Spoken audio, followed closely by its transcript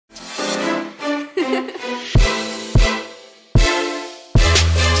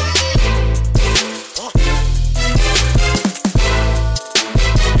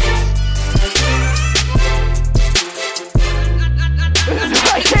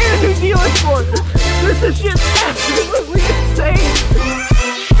This is just absolutely insane.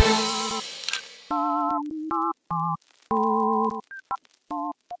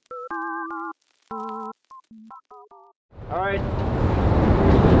 Alright.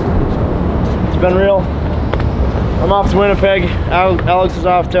 It's been real. I'm off to Winnipeg. Alex is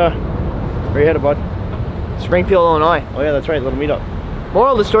off to... Where you headed, bud? Springfield, Illinois. Oh yeah, that's right, little meetup.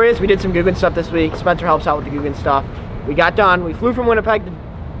 Moral of the story is we did some Googan stuff this week. Spencer helps out with the Googan stuff. We got done. We flew from Winnipeg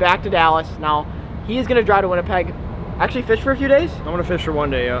back to Dallas. Now, he is going to drive to Winnipeg. Actually fish for a few days? I'm going to fish for one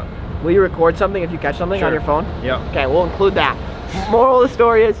day, yeah. Will you record something if you catch something on your phone? Yeah. Okay, we'll include that. Moral of the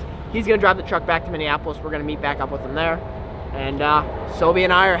story is he's going to drive the truck back to Minneapolis. We're going to meet back up with him there. And Sobi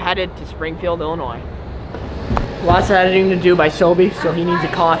and I are headed to Springfield, Illinois. Lots of editing to do by Sobi, so he needs a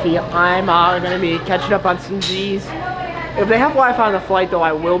coffee. I'm going to be catching up on some Z's. If they have Wi-Fi on the flight, though,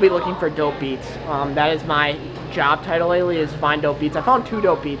 I will be looking for dope beats. That is my job title lately, is find dope beats. I found 2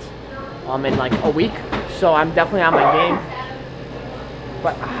 dope beats in like a week, so I'm definitely on my game.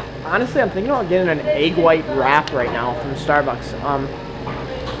 But honestly, I'm thinking about getting an egg white wrap right now from Starbucks.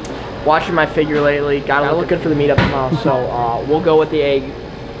 Watching my figure lately, got looking for the meetup tomorrow, so we'll go with the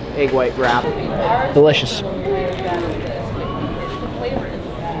egg white wrap. Delicious.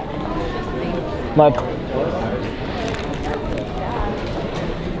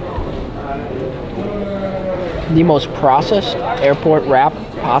 The most processed airport wrap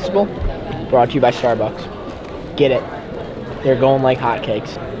possible, brought to you by Starbucks. Get it. They're going like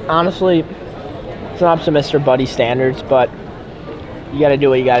hotcakes. Honestly, it's not up to Mr. Buddy standards, but you gotta do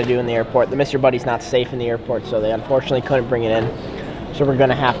what you gotta do in the airport. The Mr. Buddy's not safe in the airport, so they unfortunately couldn't bring it in. So we're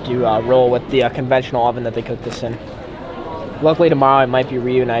gonna have to roll with the conventional oven that they cooked this in. Luckily tomorrow I might be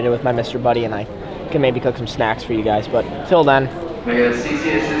reunited with my Mr. Buddy and I can maybe cook some snacks for you guys, but till then,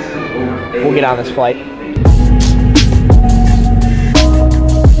 we'll get on this flight.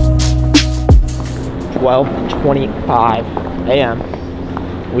 12:25 a.m.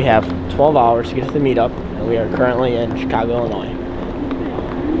 We have 12 hours to get to the meetup, and we are currently in Chicago, Illinois.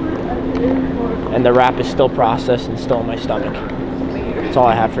 And the wrap is still processed and still in my stomach. That's all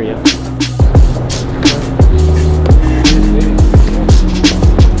I have for you.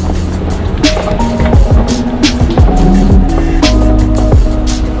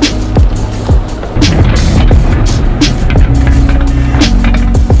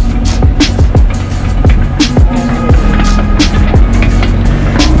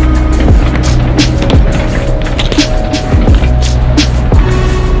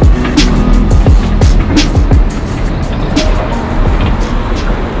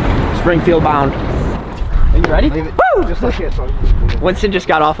 Springfield bound. Are you ready? Woo! Just like it. Winston just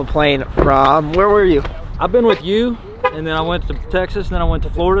got off a plane from, where were you? I've been with you, and then I went to Texas, and then I went to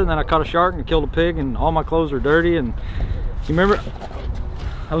Florida, and then I caught a shark and killed a pig, and all my clothes are dirty. And you remember,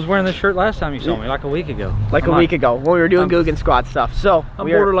 I was wearing this shirt last time you saw me, like a week ago. Like a week ago, when we were doing Googan Squad stuff. So I'm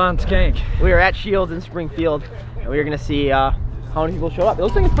borderline skank. We are at Shields in Springfield, and we are gonna see how many people show up. It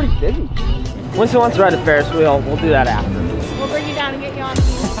looks like it's pretty busy. Winston wants to ride the Ferris wheel. We'll do that after. We'll bring you down and get you on.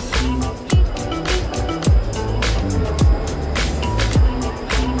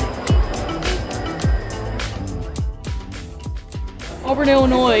 Auburn,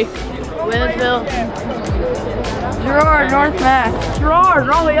 Illinois. Winsville. Gerard, North Mac. Gerard,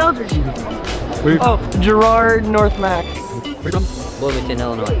 Raleigh, Eldridge. Oh, Gerard, North Mac. Bloomington,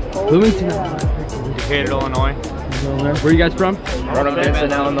 Illinois. Bloomington. Decatur, Illinois. Where are you guys from? Roanoke,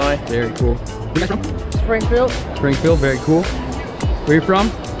 Vincent, Illinois. Very cool. Where are you guys from? Springfield. Springfield, very cool. Where are you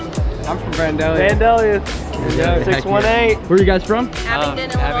from? I'm from Vandalia. Vandalia. Yeah, 618. Where are you guys from?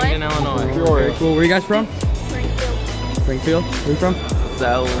 Abingdon, Illinois. Abingdon, Illinois. Very cool. Where are you guys from? Springfield. Springfield. Where are you from?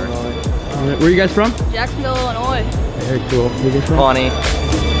 South Illinois. Where are you guys from? Jacksonville, Illinois. Very cool. Where are you guys from? Pawnee.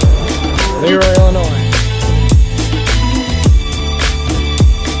 Leroy, Illinois.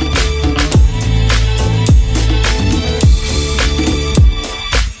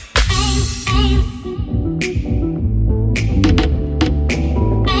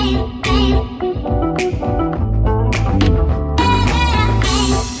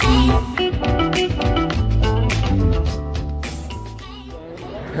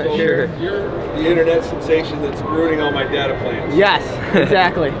 You're the internet sensation that's ruining all my data plans. Yes,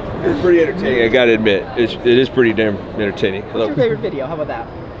 exactly. It's pretty entertaining, I gotta admit. It is pretty damn entertaining. What's your favorite video? How about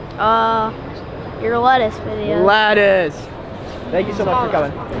that? Your lettuce video. Lettuce. Thank you so much for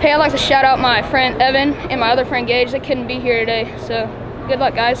coming. Hey, I'd like to shout out my friend Evan and my other friend Gage. They couldn't be here today, so good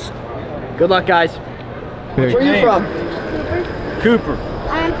luck, guys. Good luck, guys. Where are you from? Cooper.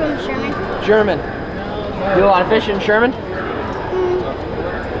 I'm from Sherman. Sherman. Do a lot of fishing in Sherman?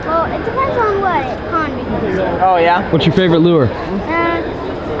 Well, it depends on what pond we go to. Oh, yeah? What's your favorite lure?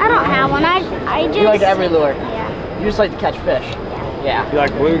 I don't have one. one. I just. You like every lure. Yeah. You just like to catch fish. Yeah. You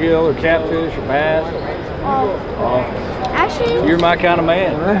like bluegill or catfish or bass? Oh. Actually, You're my kind of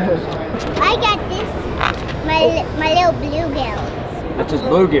man. I got this. My little bluegill. That's just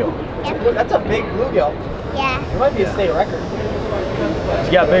bluegill. Yep. That's a big bluegill. Yeah. It might be a state record.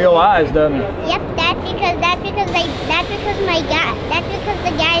 He's got big old eyes, doesn't he? Yep. That's because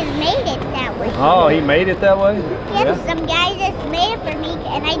the guys made it that way. Oh, he made it that way? Yep. Yeah. Some guys just made it for me,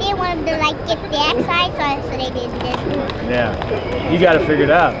 and I didn't want them to like get backside, so they did this. Yeah. You got to figure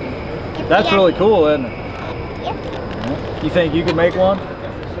it out. Yep, That's yeah. really cool, isn't it? Yep. You think you could make one?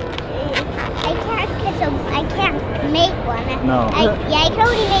 I can't make one. No. I can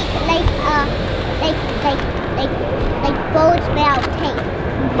only make like boats made out of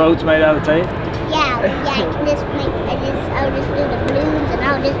tape. Boats made out of tape? Yeah, I can just I'll just do the balloons and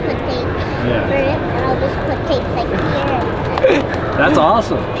I'll just put tape for it, and I'll just put tapes like here. That's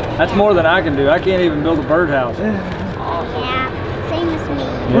awesome. That's more than I can do. I can't even build a birdhouse. Yeah, same as me.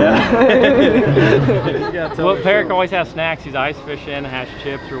 Yeah. Well, Peric always has snacks. He's ice fishing, has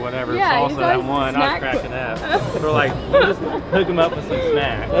chips or whatever. Yeah, Salsa he's that always one. I was snack. cracking up. We're like, we'll just hook him up with some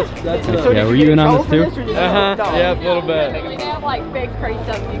snacks. So Yeah, were you in on this too? Yeah, a little bit. They have like big crates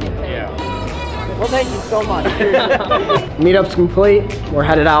of them you can take. Yeah. Well, thank you so much. Meetup's complete. We're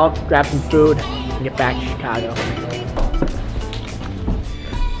headed out, grab some food, and get back to Chicago.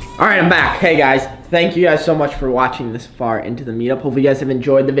 All right, I'm back. Hey guys, thank you guys so much for watching this far into the meetup. Hopefully you guys have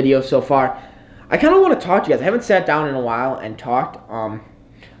enjoyed the video so far. I kind of want to talk to you guys. I haven't sat down in a while and talked.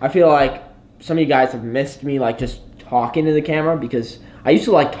 I feel like some of you guys have missed me like just talking to the camera, because I used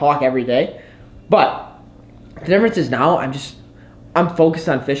to like talk every day. But the difference is now I'm focused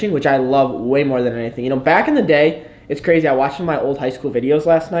on fishing, which I love way more than anything. You know, back in the day, it's crazy. I watched some of my old high school videos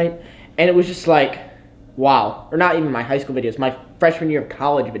last night, and it was just like, wow. Or not even my high school videos, my freshman year of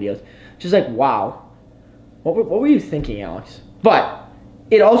college videos. Just like, wow. What were you thinking, Alex? But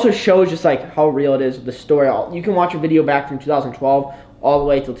it also shows just like how real it is with the story. You can watch a video back from 2012 all the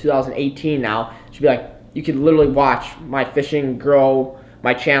way till 2018 now. It should be like, you could literally watch my fishing grow,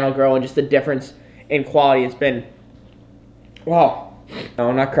 my channel grow, and just the difference in quality has been, wow. No,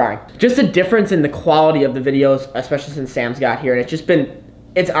 I'm not crying. Just the difference in the quality of the videos, especially since Sam's got here. And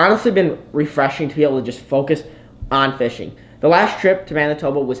it's honestly been refreshing to be able to just focus on fishing. The last trip to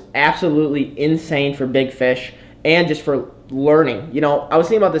Manitoba was absolutely insane for big fish and just for learning. You know, I was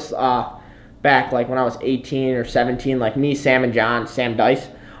thinking about this back like when I was 18 or 17, like me, Sam, and John, Sam Dice.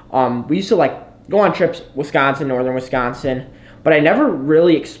 We used to like go on trips, Wisconsin, northern Wisconsin, but I never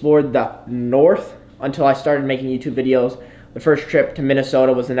really explored the north until I started making YouTube videos. The first trip to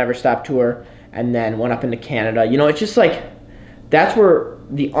Minnesota was the Never Stop Tour, and then went up into Canada. You know, it's just like, that's where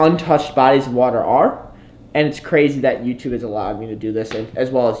the untouched bodies of water are, and it's crazy that YouTube has allowed me to do this, as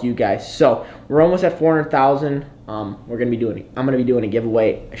well as you guys. So we're almost at 400,000. I'm gonna be doing a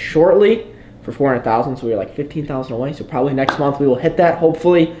giveaway shortly for 400,000. So we're like 15,000 away. So probably next month we will hit that,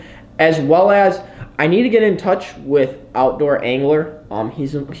 hopefully. As well as I need to get in touch with Outdoor Angler.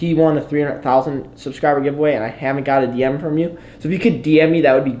 He won a 300,000 subscriber giveaway, and I haven't got a DM from you. So if you could DM me,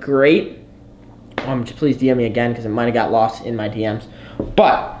 that would be great. Just please DM me again, because it might have got lost in my DMs.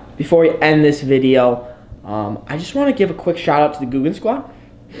 But before we end this video, I just want to give a quick shout out to the Googan Squad.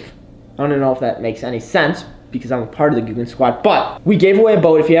 I don't know if that makes any sense, because I'm a part of the Googan Squad. But we gave away a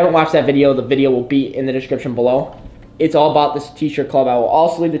boat. If you haven't watched that video, the video will be in the description below. It's all about this t-shirt club. I will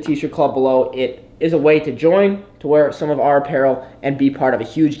also leave the t-shirt club below. It is a way to join, to wear some of our apparel, and be part of a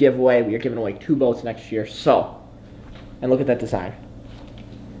huge giveaway. We are giving away 2 boats next year. So, and look at that design.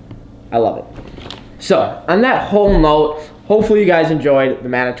 I love it. So, on that whole note, hopefully you guys enjoyed the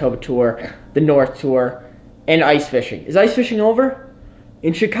Manitoba tour, the North tour, and ice fishing. Is ice fishing over?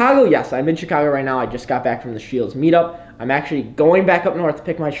 In Chicago, yes. I'm in Chicago right now. I just got back from the Shields meetup. I'm actually going back up north to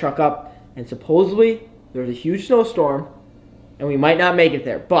pick my truck up, and supposedly there's a huge snowstorm, and we might not make it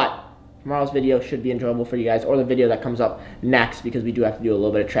there. But tomorrow's video should be enjoyable for you guys, or the video that comes up next, because we do have to do a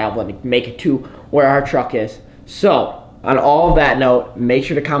little bit of travel and make it to where our truck is. So, on all of that note, make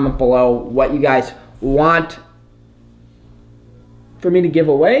sure to comment below what you guys want for me to give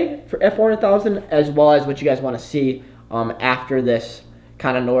away for F400,000, as well as what you guys want to see after this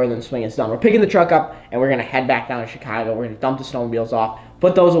kind of northern swing is done. We're picking the truck up, and we're going to head back down to Chicago. We're going to dump the snowmobiles off,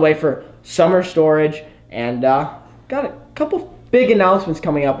 put those away for summer storage, and got a couple big announcements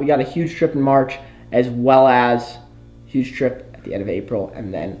coming up. We got a huge trip in March, as well as a huge trip at the end of April,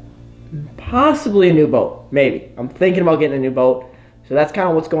 and then possibly a new boat. Maybe. I'm thinking about getting a new boat. So that's kind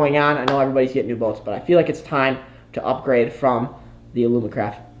of what's going on. I know everybody's getting new boats, but I feel like it's time to upgrade from the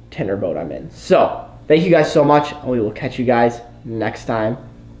Alumacraft Tinder boat I'm in. So, thank you guys so much, and we will catch you guys next time.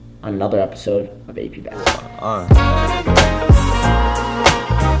 on another episode of AP Basketball.